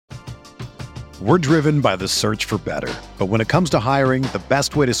We're driven by the search for better. But when it comes to hiring, the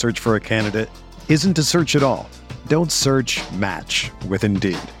best way to search for a candidate isn't to search at all. Don't search, match with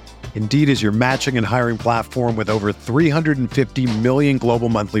Indeed. Indeed is your matching and hiring platform with over 350 million global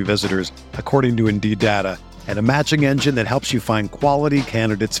monthly visitors, according to Indeed data, and a matching engine that helps you find quality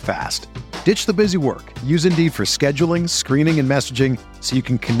candidates fast. Ditch the busy work. Use Indeed for scheduling, screening, and messaging so you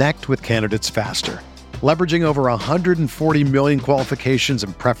can connect with candidates faster. Leveraging over 140 million qualifications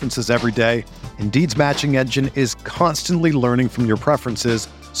and preferences every day, Indeed's matching engine is constantly learning from your preferences,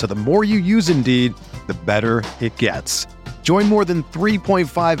 so the more you use Indeed, the better it gets. Join more than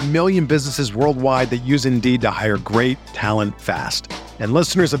 3.5 million businesses worldwide that use Indeed to hire great talent fast. And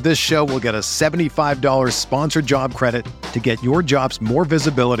listeners of this show will get a $75 sponsored job credit to get your jobs more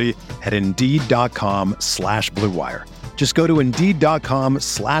visibility at Indeed.com/Blue Wire. Just go to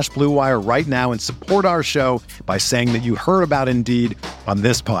Indeed.com/Blue Wire right now and support our show by saying that you heard about Indeed on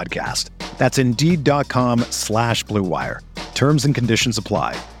this podcast. That's Indeed.com/Blue Wire. Terms and conditions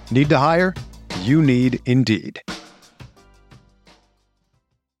apply. Need to hire? You need Indeed.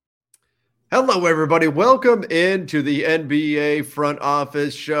 Hello, everybody. Welcome into the NBA Front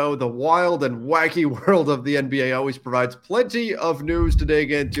Office Show. The wild and wacky world of the NBA always provides plenty of news to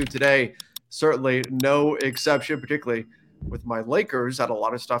dig into today. Certainly no exception, particularly with my Lakers. Had a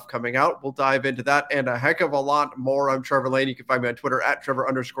lot of stuff coming out. We'll dive into that and a heck of a lot more. I'm Trevor Lane. You can find me on Twitter at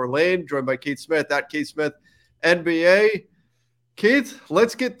Trevor_Lane, joined by Keith Smith at Keith Smith NBA. Keith,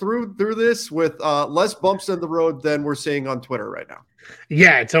 let's get through this with less bumps in the road than we're seeing on Twitter right now.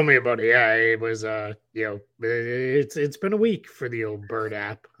 Yeah, tell me about it. Yeah, it was it's been a week for the old Bird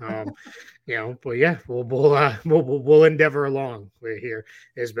app. But yeah, we'll endeavor along here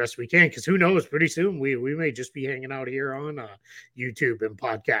as best we can, because who knows, pretty soon we may just be hanging out here on YouTube and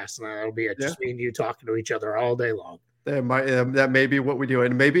podcasts, and that'll be it. Just me and you talking to each other all day long. That may be what we do,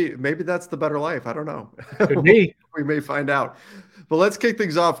 and maybe that's the better life. I don't know. Could be. We may find out. But let's kick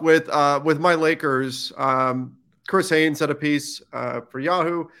things off with my Lakers. Chris Haynes had a piece for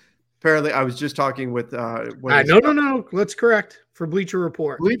Yahoo. Apparently, I was just talking with. No. Let's correct for Bleacher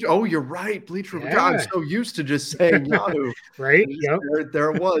Report. Oh, you're right, Bleacher Report. I'm so used to just saying Yahoo. Right? Yep.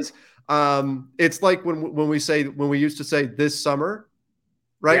 There it was. It's like when we used to say this summer,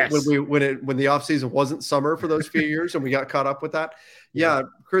 right? Yes. When the off season wasn't summer for those few years, and we got caught up with that. Yeah,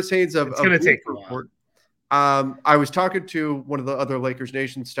 Chris Haynes of going to take a while. I was talking to one of the other Lakers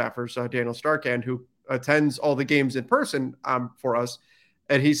Nation staffers, Daniel Starkand, who attends all the games in person for us.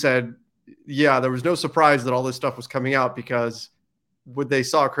 And he said, yeah, there was no surprise that all this stuff was coming out, because when they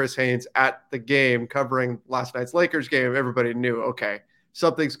saw Chris Haynes at the game covering last night's Lakers game, everybody knew, okay,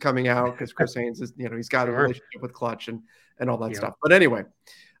 something's coming out, because Chris Haynes is, he's got a relationship with Clutch and all that stuff. But anyway,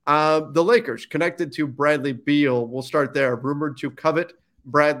 the Lakers connected to Bradley Beal. We'll start there. Rumored to covet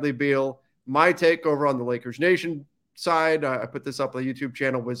Bradley Beal. My take over on the Lakers Nation side, I put this up on the YouTube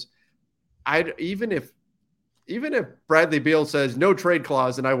channel, was even if Bradley Beal says no trade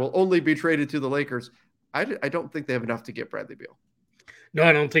clause and I will only be traded to the Lakers, I don't think they have enough to get Bradley Beal. No,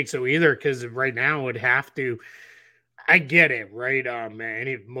 I don't think so either, because right now would have to. I get it, right?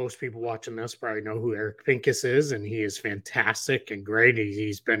 Most people watching this probably know who Eric Pincus is, and he is fantastic and great.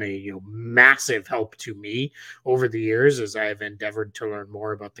 He's been a massive help to me over the years as I have endeavored to learn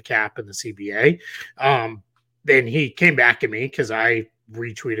more about the cap and the CBA. Then he came back at me because I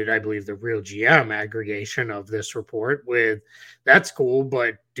retweeted, I believe, the Real GM aggregation of this report with, that's cool,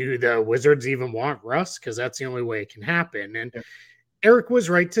 but do the Wizards even want Russ? Because that's the only way it can happen. And Eric was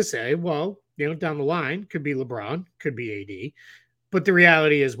right to say, well, down the line, could be LeBron, could be AD. But the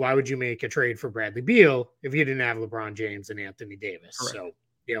reality is, why would you make a trade for Bradley Beal if you didn't have LeBron James and Anthony Davis? Correct. So,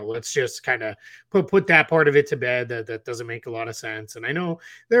 let's just kind of put that part of it to bed. That doesn't make a lot of sense. And I know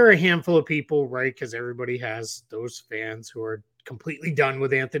there are a handful of people, right, because everybody has those fans who are completely done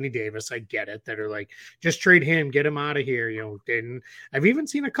with Anthony Davis. I get it, that are like, just trade him, get him out of here. And I've even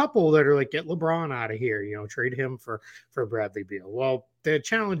seen a couple that are like, get LeBron out of here, trade him for Bradley Beal. Well, the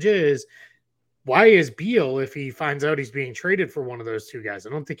challenge is, why is Beal, if he finds out he's being traded for one of those two guys?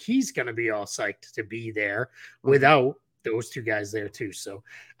 I don't think he's going to be all psyched to be there without those two guys there too. So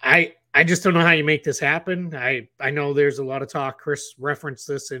I just don't know how you make this happen. I know there's a lot of talk. Chris referenced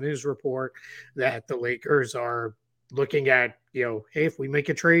this in his report that the Lakers are looking at, hey, if we make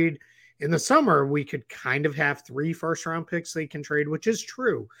a trade in the summer, we could kind of have 3 first-round picks they can trade, which is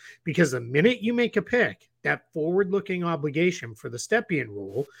true, because the minute you make a pick, that forward-looking obligation for the Stepien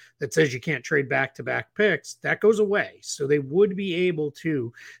rule that says you can't trade back-to-back picks, that goes away. So they would be able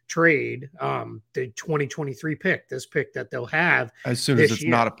to trade the 2023 pick, this pick that they'll have as soon as it's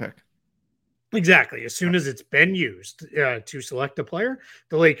not a pick. Exactly. As soon as it's been used to select a player,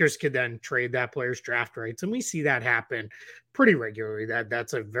 the Lakers could then trade that player's draft rights, and we see that happen pretty regularly.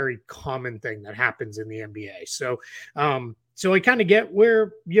 That's a very common thing that happens in the NBA. So I kind of get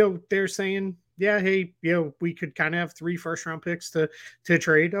where they're saying, yeah, hey, we could kind of have 3 first-round picks to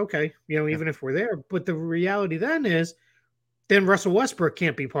trade. Okay, even if we're there, but the reality then is, then Russell Westbrook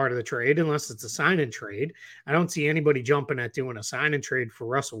can't be part of the trade unless it's a sign and trade. I don't see anybody jumping at doing a sign and trade for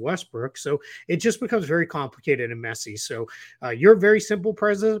Russell Westbrook. So it just becomes very complicated and messy. So your very simple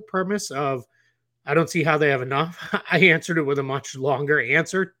premise of, I don't see how they have enough. I answered it with a much longer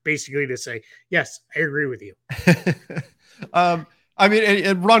answer, basically to say, yes, I agree with you. I mean,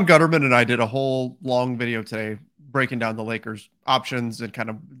 and Ron Gutterman and I did a whole long video today breaking down the Lakers options and kind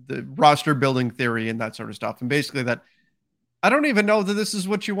of the roster building theory and that sort of stuff. And basically that, I don't even know that this is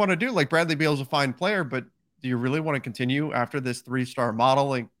what you want to do. Like, Bradley Beal's a fine player, but do you really want to continue after this 3-star model?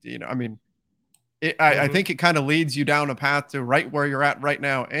 Like, I mean, I think it kind of leads you down a path to right where you're at right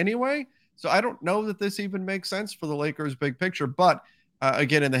now anyway. So I don't know that this even makes sense for the Lakers' big picture. But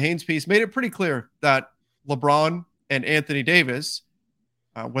again, in the Haynes piece, made it pretty clear that LeBron and Anthony Davis,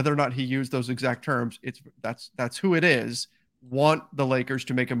 whether or not he used those exact terms, that's who it is, want the Lakers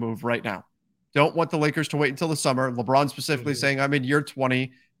to make a move right now. Don't want the Lakers to wait until the summer. LeBron specifically saying, I'm in year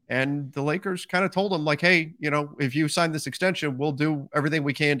 20. And the Lakers kind of told him, like, hey, if you sign this extension, we'll do everything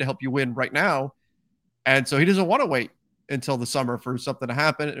we can to help you win right now. And so he doesn't want to wait until the summer for something to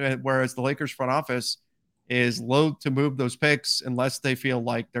happen. Whereas the Lakers front office is loath to move those picks unless they feel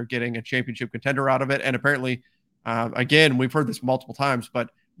like they're getting a championship contender out of it. And apparently, again, we've heard this multiple times, but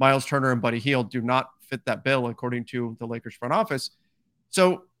Miles Turner and Buddy Hield do not fit that bill, according to the Lakers front office.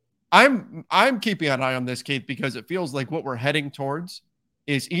 So I'm keeping an eye on this, Keith, because it feels like what we're heading towards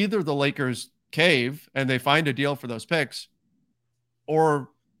is either the Lakers cave and they find a deal for those picks,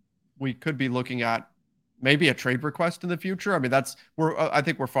 or we could be looking at maybe a trade request in the future. I mean, I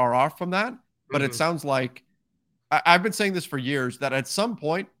think we're far off from that, but it sounds like I've been saying this for years, that at some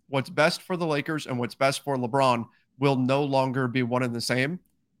point, what's best for the Lakers and what's best for LeBron will no longer be one and the same.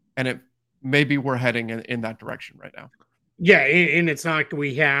 And maybe we're heading in that direction right now. Yeah, and it's not like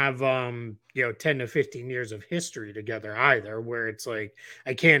we have 10 to 15 years of history together either, where it's like,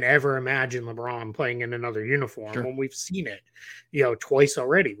 I can't ever imagine LeBron playing in another uniform when we've seen it, twice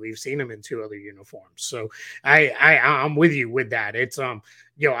already. We've seen him in 2 other uniforms. So I'm with you with that. It's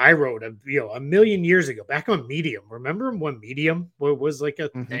I wrote a million years ago back on Medium. Remember when Medium was like a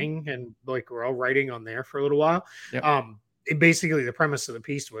thing, and like we're all writing on there for a little while? Yep. Basically the premise of the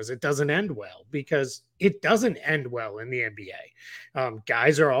piece was it doesn't end well, because it doesn't end well in the NBA.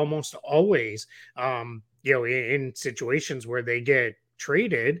 Guys are almost always, in situations where they get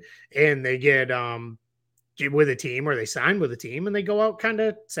traded and they get with a team, or they sign with a team and they go out kind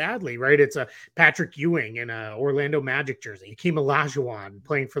of sadly, right? It's a Patrick Ewing in a Orlando Magic jersey, Hakeem Olajuwon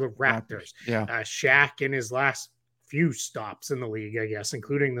playing for the Raptors, Shaq in his last few stops in the league, I guess,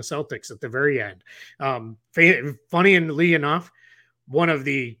 including the Celtics at the very end. Funnily enough, one of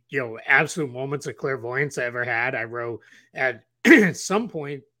the absolute moments of clairvoyance I ever had, I wrote at some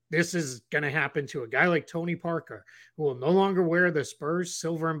point, this is going to happen to a guy like Tony Parker, who will no longer wear the Spurs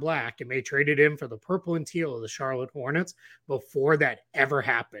silver and black, and they traded him for the purple and teal of the Charlotte Hornets before that ever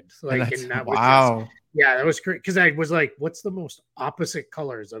happened. Wow. That was great, because I was like, what's the most opposite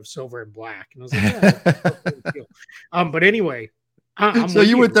colors of silver and black? And I was like, purple and teal. But anyway, so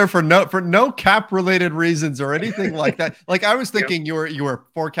you went there for no cap related reasons or anything like that. Like, I was thinking you were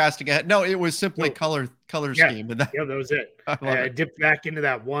forecasting ahead. No, it was simply color scheme. And that was it. I dipped back into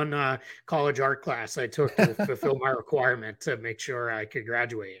that one college art class I took to fulfill my requirement to make sure I could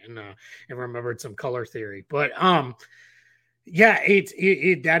graduate, and remembered some color theory. But that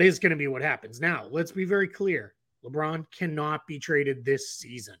is going to be what happens. Now, let's be very clear. LeBron cannot be traded this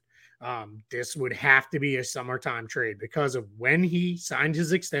season. This would have to be a summertime trade because of when he signed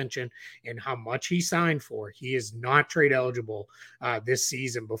his extension and how much he signed for. He is not trade eligible this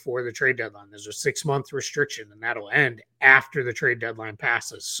season before the trade deadline. There's a 6-month restriction, and that'll end after the trade deadline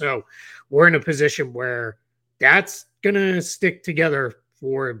passes. So we're in a position where that's going to stick together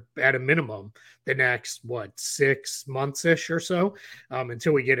for, at a minimum, the next 6 months-ish or so,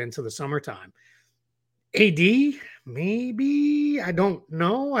 until we get into the summertime. AD, maybe, I don't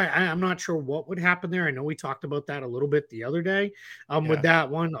know. I'm not sure what would happen there. I know we talked about that a little bit the other day. With that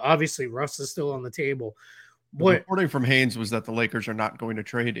one, obviously Russ is still on the table. The reporting from Haynes was that the Lakers are not going to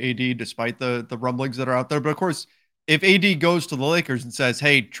trade AD despite the rumblings that are out there. But of course, if AD goes to the Lakers and says,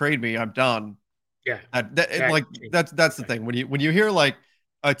 "Hey, trade me, I'm done." Yeah, that's the thing. When you hear like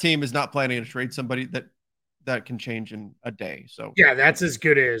a team is not planning to trade somebody, that that can change in a day. So yeah, that's as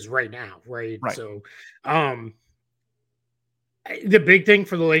good as right now, right? right. So, the big thing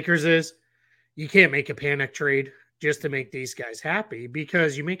for the Lakers is you can't make a panic trade just to make these guys happy,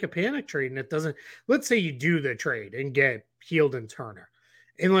 because you make a panic trade and it doesn't. Let's say you do the trade and get Hield and Turner,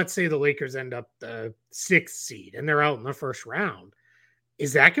 and let's say the Lakers end up the 6th seed and they're out in the first round.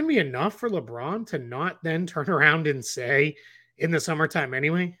 Is that going to be enough for LeBron to not then turn around and say in the summertime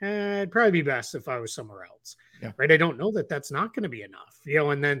anyway, it'd probably be best if I was somewhere else. Yeah. Right. I don't know that that's not going to be enough,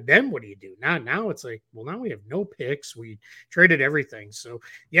 and then what do you do? Now it's like, well, now we have no picks. We traded everything. So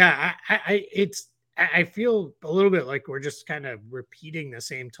yeah, I feel a little bit like we're just kind of repeating the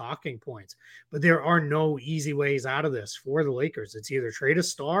same talking points, but there are no easy ways out of this for the Lakers. It's either trade a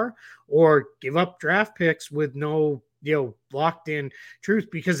star or give up draft picks with no, locked in truth,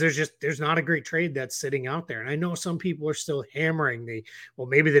 because there's not a great trade that's sitting out there. And I know some people are still hammering well,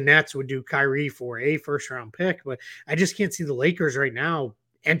 maybe the Nets would do Kyrie for a first round pick, but I just can't see the Lakers right now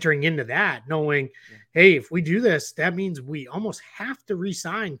entering into that, knowing, hey, if we do this, that means we almost have to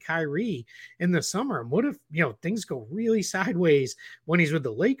re-sign Kyrie in the summer. And what if, things go really sideways when he's with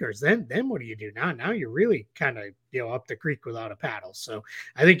the Lakers? Then what do you do? Now you're really kind of, up the creek without a paddle. So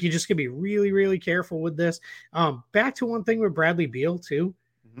I think you just gonna be really, really careful with this. Back to one thing with Bradley Beal too.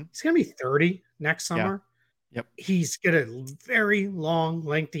 Mm-hmm. He's gonna be 30 next summer. Yep. He's got a very long,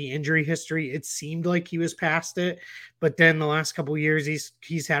 lengthy injury history. It seemed like he was past it, but then the last couple of years,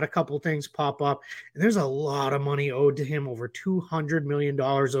 he's had a couple of things pop up, and there's a lot of money owed to him, over $200 million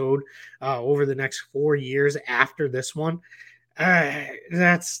owed over the next 4 years after this one.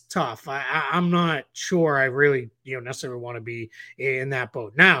 That's tough. I'm not sure I really, necessarily want to be in that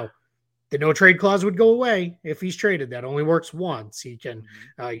boat. Now, the no trade clause would go away if he's traded. That only works once. He can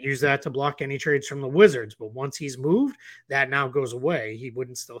use that to block any trades from the Wizards. But once he's moved, that now goes away. He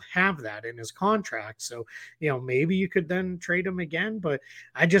wouldn't still have that in his contract. So, maybe you could then trade him again. But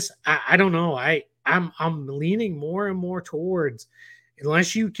I don't know. I'm leaning more and more towards,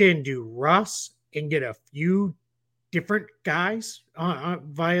 unless you can do Russ and get a few different guys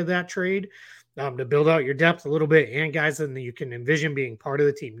via that trade, to build out your depth a little bit, and guys that you can envision being part of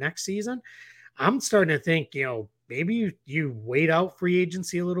the team next season. I'm starting to think, maybe you wait out free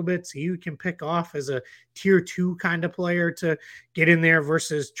agency a little bit so you can pick off as a tier 2 kind of player to get in there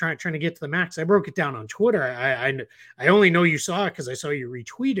versus trying to get to the max. I broke it down on Twitter. I only know you saw it because I saw you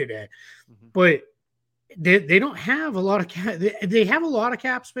retweeted it, but they don't have a lot of they have a lot of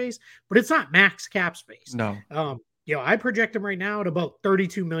cap space, but it's not max cap space. No. I project them right now at about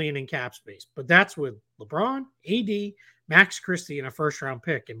 $32 million in cap space, but that's with LeBron, AD, Max Christie, and a first-round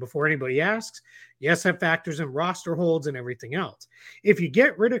pick. And before anybody asks, yes, that factors in roster holds and everything else. If you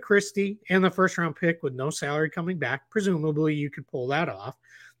get rid of Christie and the first-round pick with no salary coming back, presumably you could pull that off.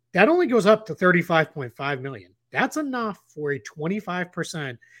 That only goes up to $35.5 million. That's enough for a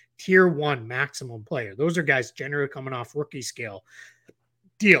 25% tier 1 maximum player. Those are guys generally coming off rookie scale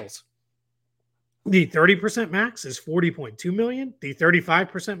deals. The 30% max is $40.2 million. The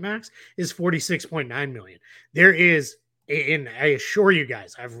 35% max is $46.9 million. There is, and I assure you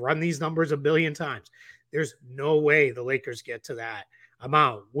guys, I've run these numbers a billion times. There's no way the Lakers get to that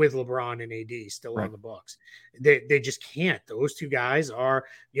amount with LeBron and AD still on the books. They just can't. Those two guys are,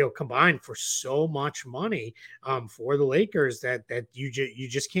 combined for so much money for the Lakers that you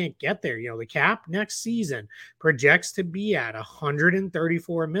just can't get there. The cap next season projects to be at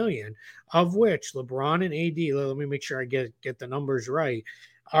 $134 million, of which LeBron and AD, let me make sure I get the numbers right,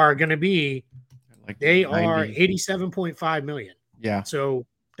 are going to be, they 90. Are $87.5 million. Yeah. So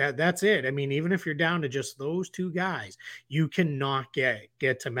that's it. I mean, even if you're down to just those two guys, you cannot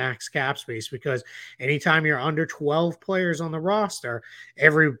get to max cap space, because anytime you're under 12 players on the roster,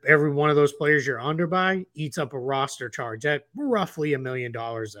 every one of those players you're under by eats up a roster charge at roughly $1 million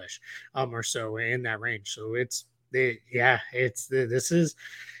ish, or so in that range. So it's a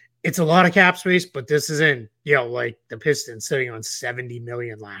lot of cap space, but this isn't, like the Pistons sitting on 70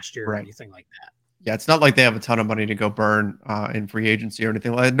 million last year or anything like that. Yeah, it's not like they have a ton of money to go burn in free agency or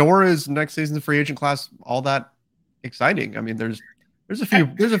anything like that. Nor is next season's free agent class all that exciting. I mean, there's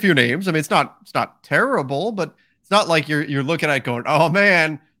a few names. I mean, it's not terrible, but it's not like you're looking at going, oh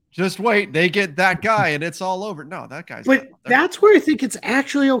man, just wait, they get that guy and it's all over. No, that guy's. But that's where I think it's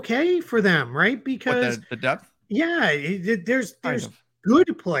actually okay for them, right? Because the depth. Yeah, there's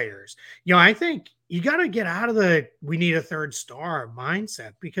good players. I think you got to get out of we need a third star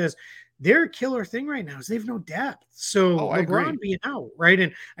mindset, because their killer thing right now is they have no depth. So LeBron being out, right?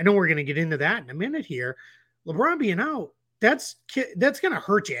 And I know we're going to get into that in a minute here. LeBron being out, that's going to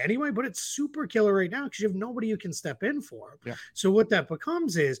hurt you anyway, but it's super killer right now because you have nobody you can step in for. Yeah. So what that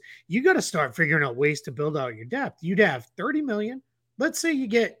becomes is you got to start figuring out ways to build out your depth. You'd have 30 million. Let's say you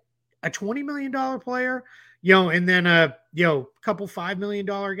get a $20 million player, and then a couple $5 million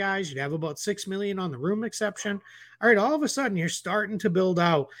guys. You'd have about 6 million on the room exception. All right, all of a sudden you're starting to build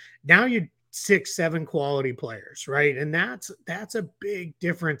out. Now you're 6-7 quality players, right? And that's a big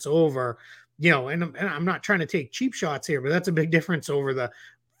difference over, and I'm not trying to take cheap shots here, but that's a big difference over the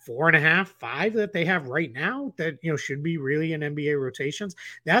 4.5, 5 that they have right now that, should be really in NBA rotations.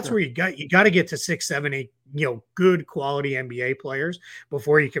 That's where you got to get to 6, 7, 8, good quality NBA players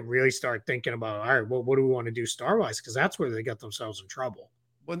before you can really start thinking about, all right, well, what do we want to do star-wise? Because that's where they got themselves in trouble.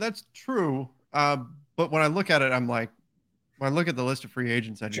 Well, that's true. But when I look at it, I'm like, when I look at the list of free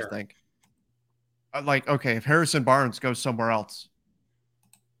agents, I just think, okay, if Harrison Barnes goes somewhere else,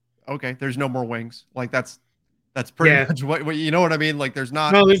 okay, there's no more wings. Like that's pretty much what you know what I mean? Like there's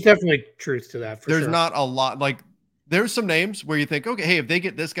definitely truth to that. There's not a lot. Like there's some names where you think, okay, hey, if they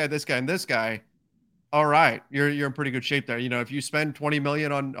get this guy, and this guy, all right, you're in pretty good shape there. If you spend 20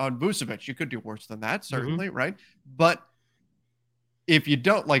 million on Vucevic, you could do worse than that, certainly, right? But if you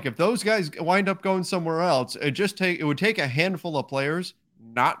don't, like if those guys wind up going somewhere else, it would take a handful of players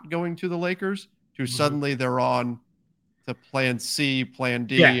not going to the Lakers to suddenly they're on to plan C, plan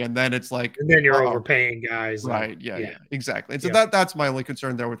D, and then it's like, and then you're overpaying guys, right? Yeah, exactly. And so that's my only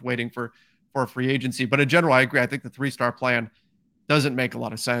concern there with waiting for free agency. But in general, I agree. I think the 3-star plan doesn't make a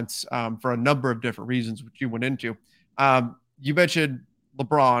lot of sense for a number of different reasons, which you went into. You mentioned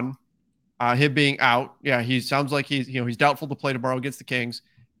LeBron, him being out. Yeah, he sounds like he's doubtful to play tomorrow against the Kings.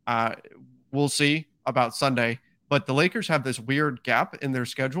 We'll see about Sunday. But the Lakers have this weird gap in their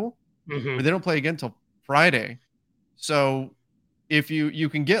schedule where they don't play again until Friday. So if you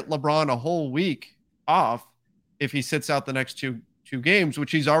can get LeBron a whole week off if he sits out the next two games,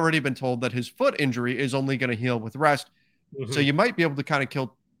 which he's already been told that his foot injury is only going to heal with rest. So you might be able to kind of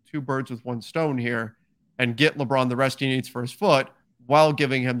kill 2 birds with 1 stone here and get LeBron the rest he needs for his foot while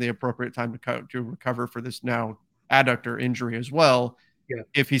giving him the appropriate time to recover for this now adductor injury as well. Yeah.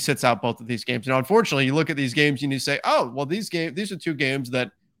 If he sits out both of these games. Now, unfortunately, you look at these games and you say, oh, well, these are 2 games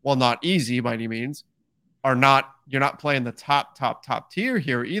that, while not easy by any means, you're not playing the top tier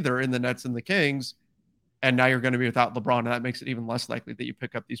here either in the Nets and the Kings. And now you're going to be without LeBron. And that makes it even less likely that you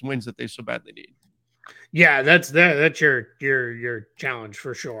pick up these wins that they so badly need. Yeah, that's your challenge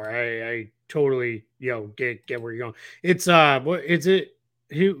for sure. I totally, get where you're going. It's what is it?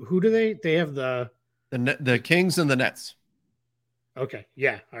 Who do they have the Kings and the Nets. Okay.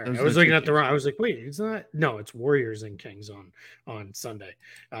 Yeah. All right. I was looking at the wrong. I was like, wait, it's not. No, it's Warriors and Kings on Sunday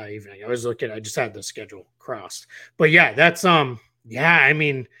evening. I just had the schedule crossed. But yeah, that's yeah. I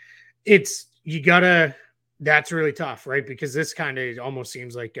mean, that's really tough, right? Because this kind of almost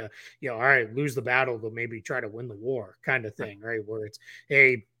seems like all right, lose the battle, but maybe try to win the war kind of thing, right? Where it's,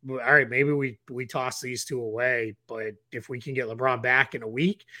 hey, all right, maybe we toss these 2 away, but if we can get LeBron back in a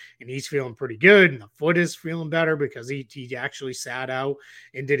week and he's feeling pretty good and the foot is feeling better because he actually sat out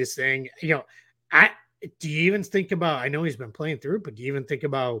and did his thing, do you even think about, I know he's been playing through it, but do you even think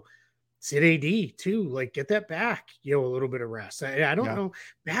about sit AD too, like get that back, a little bit of rest. I don't know.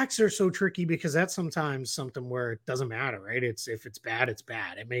 Backs are so tricky because that's sometimes something where it doesn't matter, right? If it's bad, it's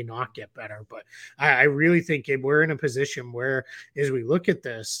bad. It may not get better, but I really think we're in a position where, as we look at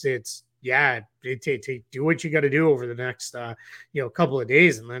this, it's do what you got to do over the next couple of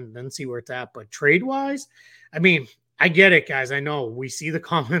days and then see where it's at. But trade wise, I mean, I get it, guys. I know we see the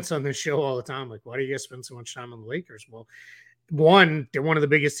comments on this show all the time, like, why do you guys spend so much time on the Lakers? Well, one, they're one of the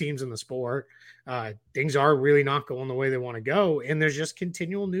biggest teams in the sport. Things are really not going the way they want to go. And there's just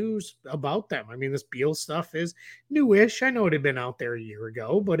continual news about them. I mean, this Beal stuff is newish. I know it had been out there a year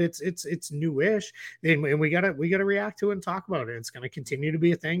ago, but it's newish. And we gotta react to it and talk about it. It's going to continue to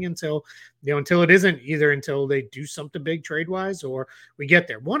be a thing until it isn't, either until they do something big trade wise or we get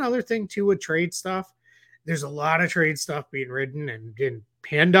there. One other thing too with trade stuff, there's a lot of trade stuff being written and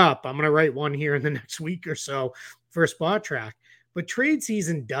panned up. I'm going to write one here in the next week or so for a spot track. But trade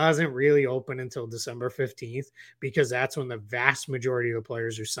season doesn't really open until December 15th because that's when the vast majority of the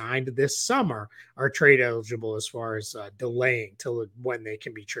players who signed this summer are trade eligible as far as delaying till when they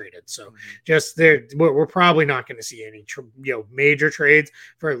can be traded. So we're probably not going to see any major trades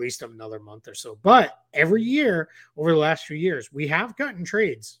for at least another month or so. But every year over the last few years, we have gotten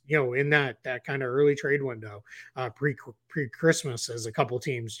trades, in that kind of early trade window pre-Christmas, as a couple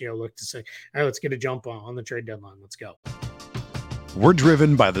teams, look to say, all right, let's get a jump on the trade deadline. Let's go. We're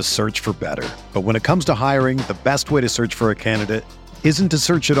driven by the search for better. But when it comes to hiring, the best way to search for a candidate isn't to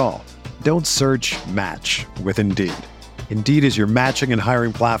search at all. Don't search, match with Indeed. Indeed is your matching and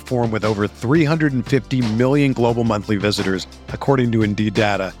hiring platform with over 350 million global monthly visitors, according to Indeed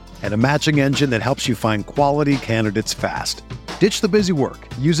data, and a matching engine that helps you find quality candidates fast. Ditch the busy work.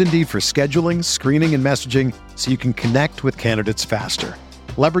 Use Indeed for scheduling, screening, and messaging so you can connect with candidates faster.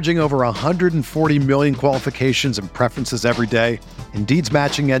 Leveraging over 140 million qualifications and preferences every day, Indeed's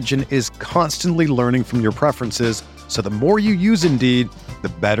matching engine is constantly learning from your preferences, so the more you use Indeed, the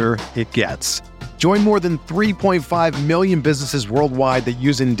better it gets. Join more than 3.5 million businesses worldwide that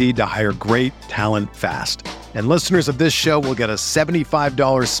use Indeed to hire great talent fast. And listeners of this show will get a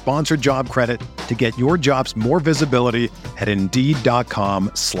 $75 sponsored job credit to get your jobs more visibility at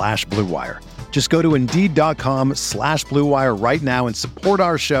Indeed.com/Blue Wire. Just go to Indeed.com/Blue Wire right now and support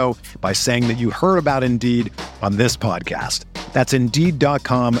our show by saying that you heard about Indeed on this podcast. That's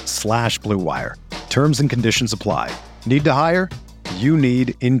Indeed.com/Blue Wire. Terms and conditions apply. Need to hire? You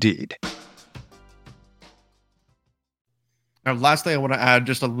need Indeed. Now, lastly, I want to add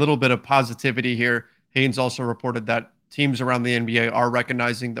just a little bit of positivity here. Haynes also reported that teams around the NBA are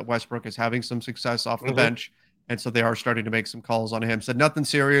recognizing that Westbrook is having some success off the bench. And so they are starting to make some calls on him. Said nothing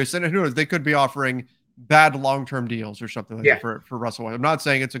serious. And who knows, they could be offering bad long-term deals or something like that for Russell. I'm not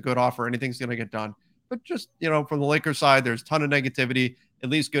saying it's a good offer. Anything's going to get done. But just, from the Lakers side, there's a ton of negativity.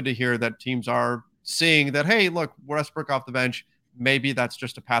 At least good to hear that teams are seeing that, hey, look, Westbrook off the bench. Maybe that's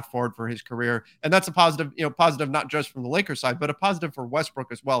just a path forward for his career. And that's a positive, positive not just from the Lakers side, but a positive for Westbrook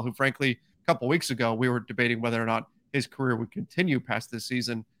as well, who frankly, a couple weeks ago, we were debating whether or not his career would continue past this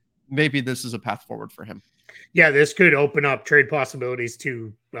season. Maybe this is a path forward for him. Yeah, this could open up trade possibilities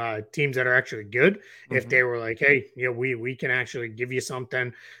to teams that are actually good. If they were like, hey, we can actually give you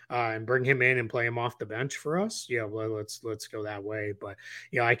something and bring him in and play him off the bench for us. Yeah, well, let's go that way. But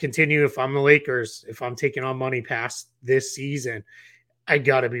I continue. If I'm the Lakers, if I'm taking on money past this season, I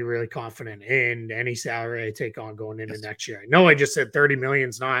got to be really confident in any salary I take on going into next year. I know I just said 30 million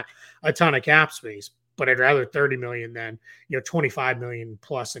is not a ton of cap space, but I'd rather 30 million than 25 million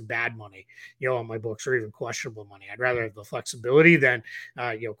plus in bad money on my books, or even questionable money. I'd rather have the flexibility than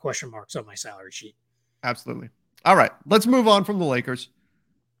question marks on my salary sheet. Absolutely. All right, let's move on from the Lakers.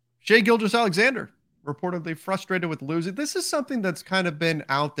 Shai Gilgeous-Alexander reportedly frustrated with losing. This is something that's kind of been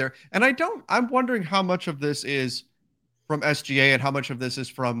out there, and I'm wondering how much of this is from SGA and how much of this is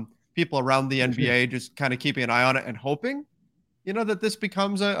from people around the NBA just kind of keeping an eye on it and hoping that this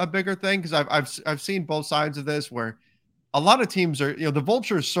becomes a bigger thing. Because I've seen both sides of this, where a lot of teams are, the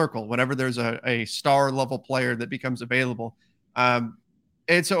vultures circle whenever there's a star level player that becomes available. And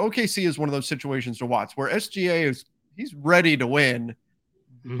so OKC is one of those situations to watch where SGA he's ready to win,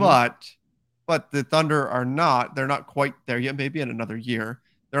 but the Thunder are not. They're not quite there yet. Maybe in another year,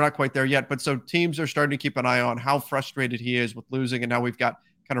 they're not quite there yet. But so teams are starting to keep an eye on how frustrated he is with losing, and now we've got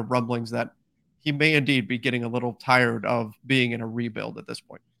kind of rumblings that he may indeed be getting a little tired of being in a rebuild at this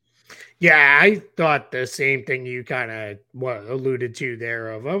point. Yeah, I thought the same thing you kind of alluded to there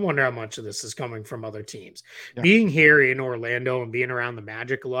of, I wonder how much of this is coming from other teams. Yeah. Being here in Orlando and being around the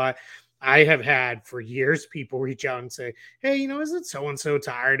Magic a lot, I have had for years people reach out and say, hey, isn't so-and-so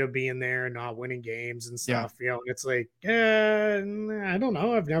tired of being there and not winning games and stuff? Yeah. It's like, I don't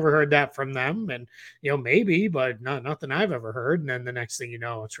know. I've never heard that from them. And, maybe, but nothing I've ever heard. And then the next thing you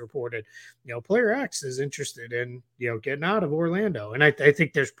know, it's reported, player X is interested in, getting out of Orlando. And I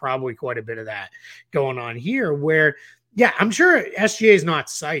think there's probably quite a bit of that going on here where, yeah, I'm sure SGA is not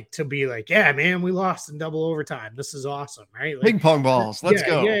psyched to be like, yeah, man, we lost in double overtime. This is awesome, right? Like, ping pong balls. Let's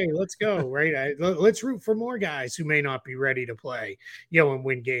go. Yay, let's go, right? Let's root for more guys who may not be ready to play, and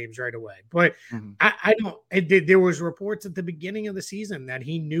win games right away. But I don't. There was reports at the beginning of the season that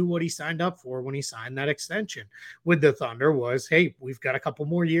he knew what he signed up for when he signed that extension with the Thunder was, hey, we've got a couple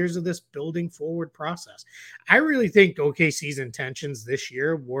more years of this building forward process. I really think OKC's intentions this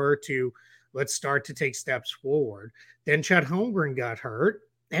year were to let's start to take steps forward. Then Chet Holmgren got hurt,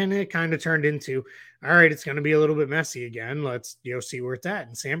 and it kind of turned into, all right, it's going to be a little bit messy again. Let's see where it's at.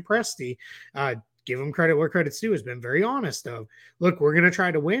 And Sam Presti, give him credit where credit's due, has been very honest of, look, we're going to try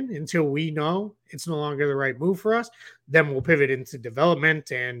to win until we know it's no longer the right move for us. Then we'll pivot into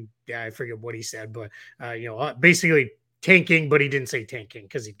development. And I forget what he said, but basically tanking, but he didn't say tanking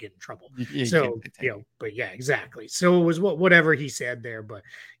because he'd get in trouble. But yeah, exactly. So it was whatever he said there. But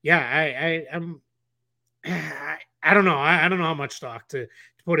yeah, I don't know. I don't know how much stock to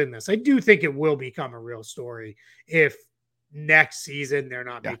put in this. I do think it will become a real story if next season they're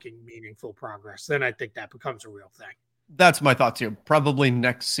not making meaningful progress. Then I think that becomes a real thing. That's my thought too. Probably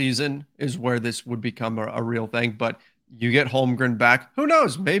next season is where this would become a real thing. But you get Holmgren back. Who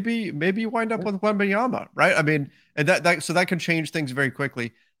knows? Maybe you wind up with Wembanyama, right? I mean, and that can change things very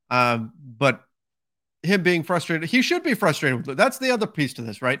quickly. But him being frustrated. He should be frustrated with. That's the other piece to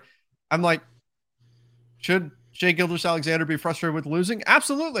this, right? I'm like, should Shai Gilgeous-Alexander be frustrated with losing?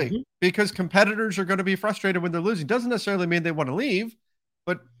 Absolutely, because competitors are going to be frustrated when they're losing. Doesn't necessarily mean they want to leave,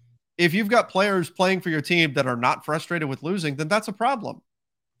 but if you've got players playing for your team that are not frustrated with losing, then that's a problem.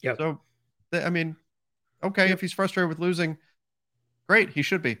 Yep. So, I mean, okay, if he's frustrated with losing, great, he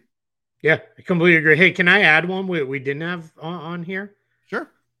should be. Yeah, I completely agree. Hey, can I add one we didn't have on here?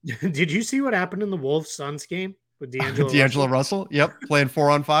 Sure. Did you see what happened in the Wolves-Suns game with D'Angelo Russell? Yep, playing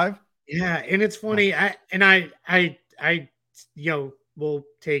 4-on-5. Yeah, and it's funny. I will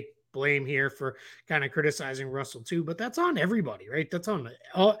take blame here for kind of criticizing Russell too, but that's on everybody, right? That's on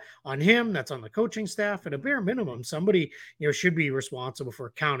him. That's on the coaching staff. At a bare minimum, somebody should be responsible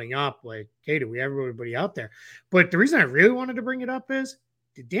for counting up. Like, hey, do we have everybody out there? But the reason I really wanted to bring it up is,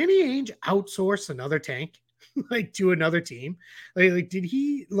 did Danny Ainge outsource another tank? Like to another team? Like did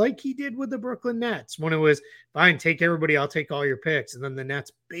he, like he did with the Brooklyn Nets when it was fine, take everybody, I'll take all your picks, and then the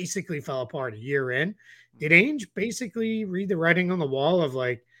Nets basically fell apart a year in? Did Ainge basically read the writing on the wall of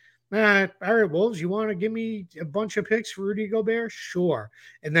like, all right, Wolves, you want to give me a bunch of picks for Rudy Gobert? Sure.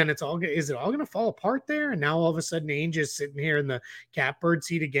 And then is it all going to fall apart there? And now all of a sudden Ainge is sitting here in the catbird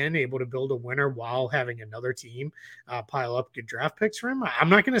seat again, able to build a winner while having another team pile up good draft picks for him. I'm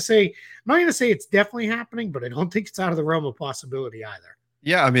not going to say it's definitely happening, but I don't think it's out of the realm of possibility either.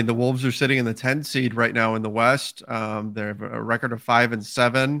 Yeah, I mean, the Wolves are sitting in the 10th seed right now in the West. They have a record of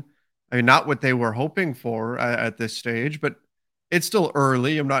 5-7. I mean, not what they were hoping for at this stage, but it's still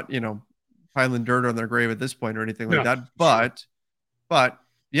early. I'm not, piling dirt on their grave at this point or anything like that. But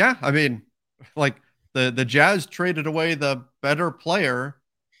yeah, I mean, like the Jazz traded away the better player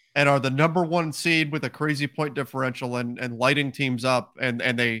and are the number 1 seed with a crazy point differential and lighting teams up. And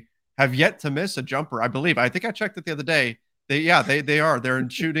they have yet to miss a jumper, I believe. I think I checked it the other day. They are. They're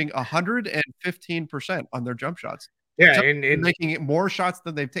shooting 115% on their jump shots. Yeah, So and making it more shots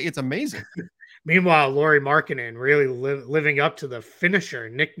than they've taken. It's amazing. Meanwhile, Lauri Markkanen really living up to the finisher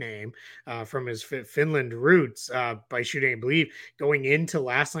nickname from his Finland roots by shooting, I believe, going into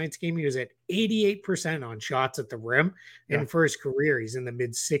last night's game, he was at 88% on shots at the rim. And for his career, he's in the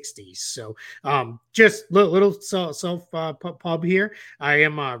mid-60s. So just little self pub here. I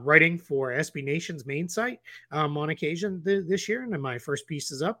am writing for SB Nation's main site on occasion this year, and my first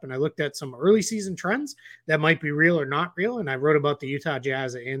piece is up. And I looked at some early season trends that might be real or not real, and I wrote about the Utah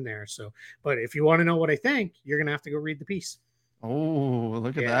Jazz in there. So, but if you want to know what I think, you're going to have to go read the piece. Oh,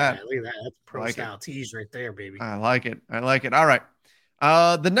 look at that. Look at that. That's pro style tease right there, baby. I like it. All right.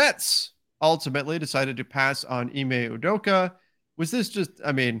 The Nets ultimately decided to pass on Ime Udoka. Was this just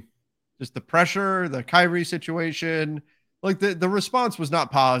the pressure, the Kyrie situation? Like the response was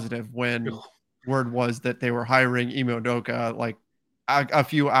not positive when word was that they were hiring Ime Udoka like a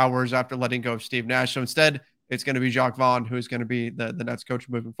few hours after letting go of Steve Nash. So instead, it's going to be Jacques Vaughn who is going to be the Nets coach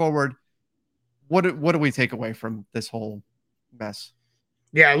moving forward. What do we take away from this whole mess?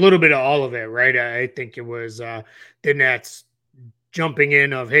 Yeah, a little bit of all of it, right? I think it was the Nets jumping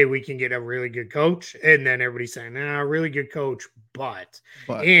in of, hey, we can get a really good coach. And then everybody saying, really good coach, but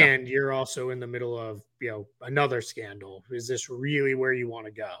you're also in the middle of, another scandal. Is this really where you want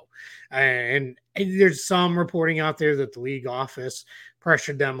to go? And there's some reporting out there that the league office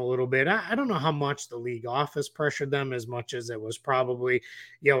pressured them a little bit. I don't know how much the league office pressured them as much as it was probably,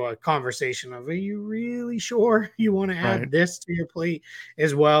 a conversation of, are you really sure you want to add this to your plate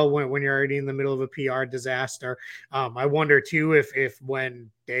as well when you're already in the middle of a PR disaster? I wonder too, if when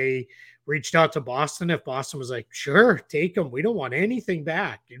they reached out to Boston, if Boston was like, sure, take them. We don't want anything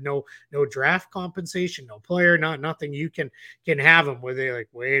back. No draft compensation, no player, nothing. You can have them. Where they're like,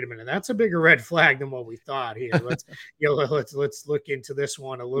 wait a minute, that's a bigger red flag than what we thought here. Let's let's look into this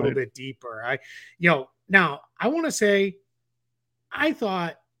one a little bit deeper. Now I want to say, I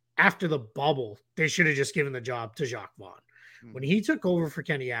thought after the bubble, they should have just given the job to Jacques Vaughn. When he took over for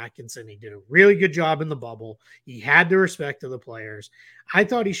Kenny Atkinson, he did a really good job in the bubble. He had the respect of the players. I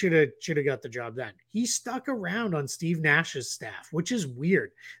thought he should have got the job then. He stuck around on Steve Nash's staff, which is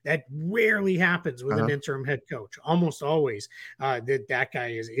weird. That rarely happens with an interim head coach. Almost always that guy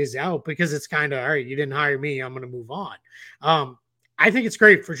is out because it's kind of, all right, you didn't hire me, I'm going to move on. I think it's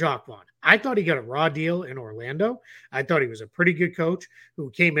great for Jacques Vaughn. I thought he got a raw deal in Orlando. I thought he was a pretty good coach who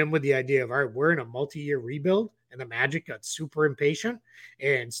came in with the idea of, all right, we're in a multi-year rebuild. And the Magic got super impatient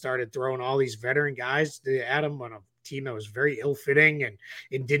and started throwing all these veteran guys at him on a team that was very ill-fitting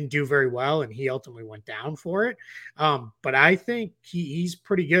and didn't do very well. And he ultimately went down for it. But I think he's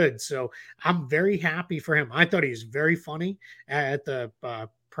pretty good. So I'm very happy for him. I thought he was very funny at the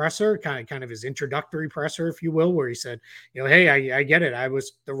presser, kind of his introductory presser, if you will, where he said, hey, I get it. I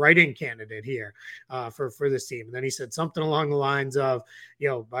was the write-in candidate here for this team. And then he said something along the lines of,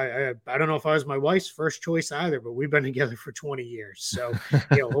 I don't know if I was my wife's first choice either, but we've been together for 20 years. So,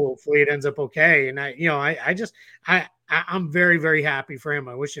 hopefully it ends up okay. And I'm very, very happy for him.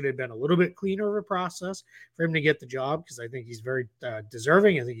 I wish it had been a little bit cleaner of a process for him to get the job, because I think he's very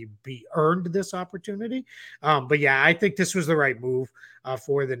deserving. I think he earned this opportunity. But yeah, I think this was the right move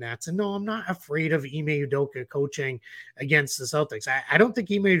for the Nets. And no, I'm not afraid of Ime Udoka coaching against the Celtics. I don't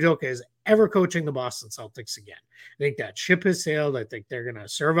think Ime Udoka is ever coaching the Boston Celtics again. I think that ship has sailed. I think they're going to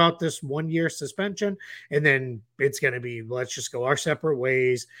serve out this 1-year suspension, and then it's going to be, let's just go our separate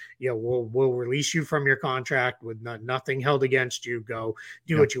ways. We'll release you from your contract with nothing held against you. Go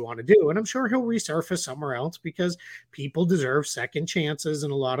do what you want to do. And I'm sure he'll resurface somewhere else, because people deserve second chances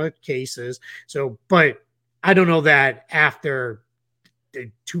in a lot of cases. So, but I don't know that after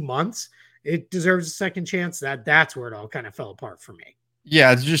 2 months, it deserves a second chance. That's where it all kind of fell apart for me.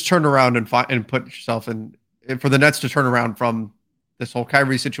 Yeah, to just turn around and put yourself in, for the Nets to turn around from this whole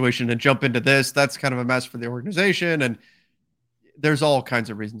Kyrie situation and jump into this, that's kind of a mess for the organization. And there's all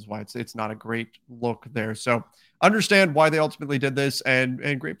kinds of reasons why it's not a great look there. So understand why they ultimately did this,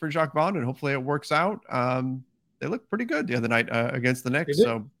 and great for Jacques Vaughn, and hopefully it works out. They looked pretty good the other night against the Knicks.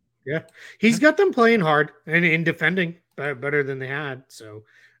 So yeah, he's got them playing hard and in defending better than they had. So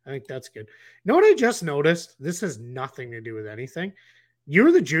I think that's good. You know what I just noticed? This has nothing to do with anything.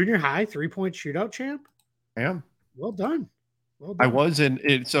 You're the junior high 3-point shootout champ. I am. Well done. I was in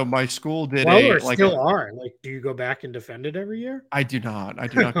it. So my school did are. Like, do you go back and defend it every year? I do not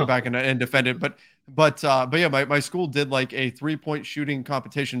go back and defend it. But yeah, my school did like a 3-point shooting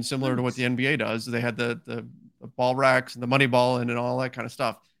competition similar to what the NBA does. They had the ball racks and the money ball and all that kind of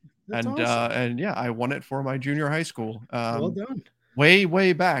stuff. That's awesome. And yeah, I won it for my junior high school. Well done.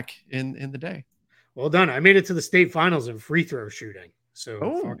 Way back in the day. Well done. I made it to the state finals in free throw shooting.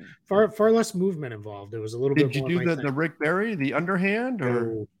 So far less movement involved. It was a little bit more. Did you do the Rick Barry, the underhand,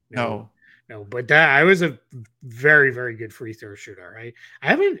 or no? But I was a very, very good free throw shooter. Right? I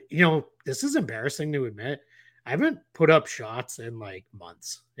haven't, this is embarrassing to admit, I haven't put up shots in like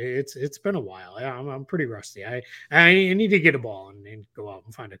months. It's been a while. I'm pretty rusty. I need to get a ball and go out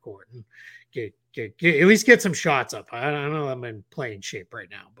and find a court and get at least get some shots up. I don't know. I'm in playing shape right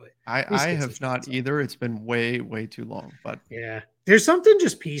now, but I have not either. It's been way too long. But yeah, there's something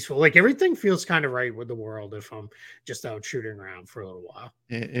just peaceful. Like everything feels kind of right with the world if I'm just out shooting around for a little while.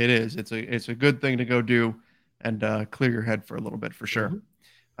 It is. It's a good thing to go do and clear your head for a little bit for sure.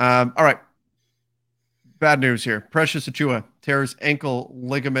 Mm-hmm. All right. Bad news here. Precious Achiuwa tears ankle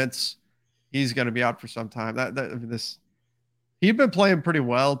ligaments. He's going to be out for some time. He'd been playing pretty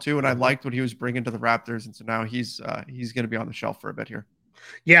well too, and I liked what he was bringing to the Raptors, and so now he's going to be on the shelf for a bit here.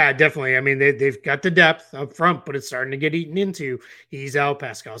 Yeah, definitely. I mean, they've got the depth up front, but it's starting to get eaten into. He's out.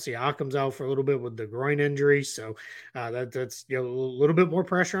 Pascal Siakam's out for a little bit with the groin injury, so that's a little bit more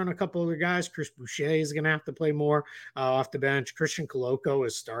pressure on a couple other guys. Chris Boucher is going to have to play more off the bench. Christian Koloko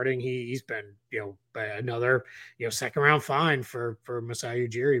is starting. He's been another second round fine for Masai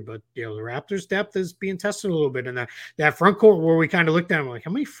Ujiri, but the Raptors' depth is being tested a little bit in that front court where we kind of looked at them like,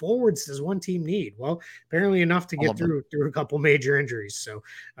 how many forwards does one team need? Well, apparently enough to get through a couple major injuries. So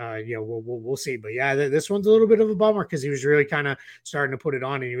we'll see. But yeah, this one's a little bit of a bummer because he was really kind of starting to put it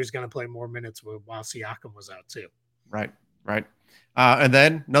on, and he was going to play more minutes while Siakam was out too. Right. And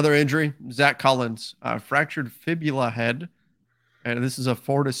then another injury, Zach Collins, fractured fibula head. And this is a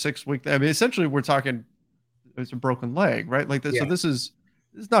 4 to 6 week. I mean, essentially, we're talking it's a broken leg, right? Like this. Yeah. So this is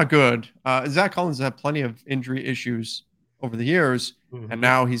not good. Zach Collins has had plenty of injury issues over the years, and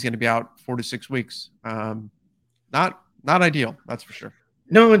now he's going to be out 4 to 6 weeks. Not ideal, that's for sure.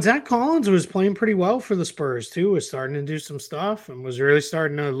 No, and Zach Collins was playing pretty well for the Spurs too. Was starting to do some stuff and was really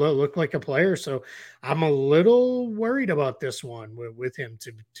starting to look like a player. So I'm a little worried about this one with him,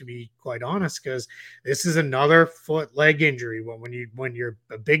 to be quite honest, because this is another foot leg injury. When you're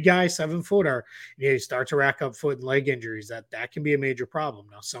a big guy, 7-footer, you start to rack up foot and leg injuries. That can be a major problem.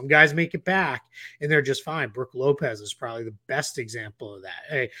 Now some guys make it back and they're just fine. Brooke Lopez is probably the best example of that.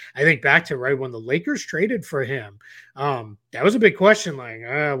 Hey, I think back to right when the Lakers traded for him. That was a big question. Like,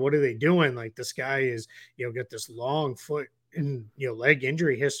 what are they doing? Like this guy is, got this long foot and leg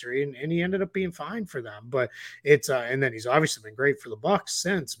injury history, and he ended up being fine for them. But it's and then he's obviously been great for the Bucks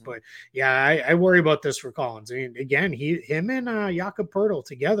since. But yeah, I worry about this for Collins. I mean, again, him and Jakob Poeltl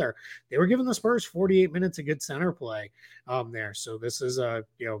together, they were giving the Spurs 48 minutes of good center play there. So this is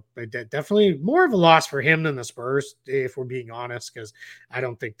definitely more of a loss for him than the Spurs, if we're being honest, because I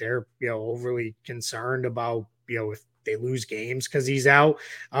don't think they're overly concerned about if they lose games because he's out.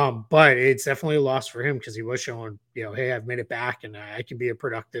 But it's definitely a loss for him because he was showing, hey, I've made it back and I can be a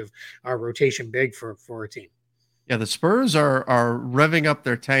productive rotation big for a team. Yeah, the Spurs are revving up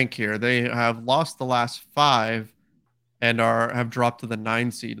their tank here. They have lost the last 5 and have dropped to the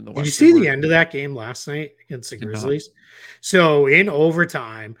 9 seed in the West. Did you see the end of that game last night against the Grizzlies? So in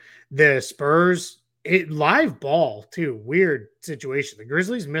overtime, the Spurs live ball too. Weird situation. The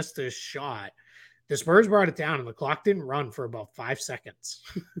Grizzlies missed this shot. The Spurs brought it down, and the clock didn't run for about 5 seconds.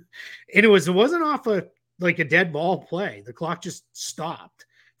 And it wasn't off a dead ball play. The clock just stopped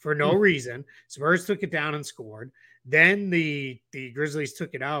for no reason. Spurs took it down and scored. Then the Grizzlies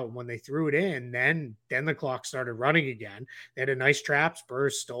took it out. When they threw it in, then the clock started running again. They had a nice trap.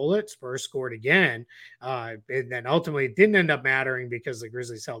 Spurs stole it. Spurs scored again. And then ultimately it didn't end up mattering because the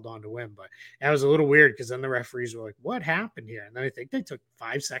Grizzlies held on to win. But that was a little weird because then the referees were like, what happened here? And then I think they took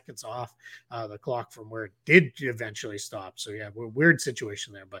 5 seconds off the clock from where it did eventually stop. So, yeah, weird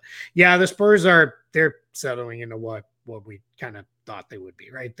situation there. But, yeah, the Spurs they're settling into what we kind of thought they would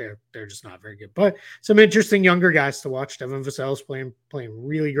be, right? They're just not very good. But some interesting younger guys to watch. Devin Vassell's playing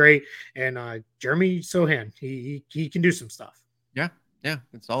really great. And Jeremy Sohan, he can do some stuff. Yeah,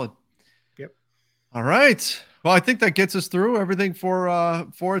 it's solid. Yep. All right. Well, I think that gets us through everything for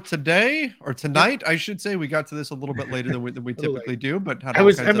today or tonight. I should say we got to this a little bit later than we typically do, but I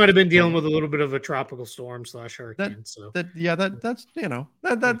might have been dealing with a little bit of a tropical storm / hurricane. That's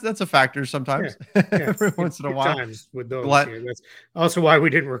a factor sometimes. Yeah. Every once in a while. Times with those. That's also why we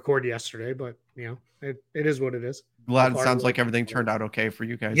didn't record yesterday, but it is what it is. Glad it sounds like everything turned out okay for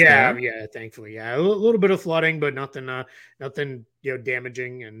you guys. Yeah, thankfully. Yeah, a little bit of flooding, but nothing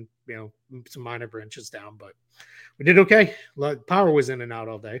damaging, and some minor branches down, but we did okay. Power was in and out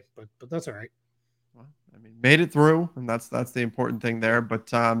all day, but that's all right. Well, made it through, and that's the important thing there. But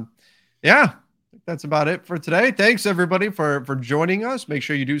yeah, that's about it for today. Thanks everybody for joining us. Make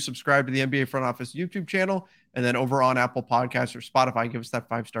sure you do subscribe to the NBA Front Office YouTube channel, and then over on Apple Podcasts or Spotify, give us that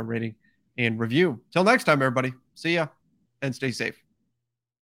 5-star rating and review. Till next time, everybody. See ya and stay safe.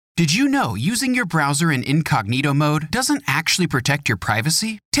 Did you know using your browser in incognito mode doesn't actually protect your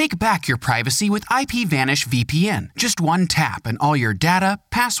privacy? Take back your privacy with IPVanish VPN. Just one tap and all your data,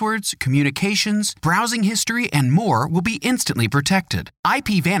 passwords, communications, browsing history, and more will be instantly protected.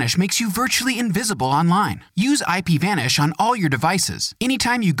 IPVanish makes you virtually invisible online. Use IPVanish on all your devices,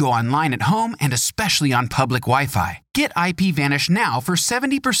 anytime you go online at home, and especially on public Wi-Fi. Get IPVanish now for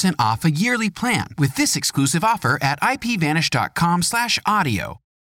 70% off a yearly plan with this exclusive offer at IPVanish.com/audio.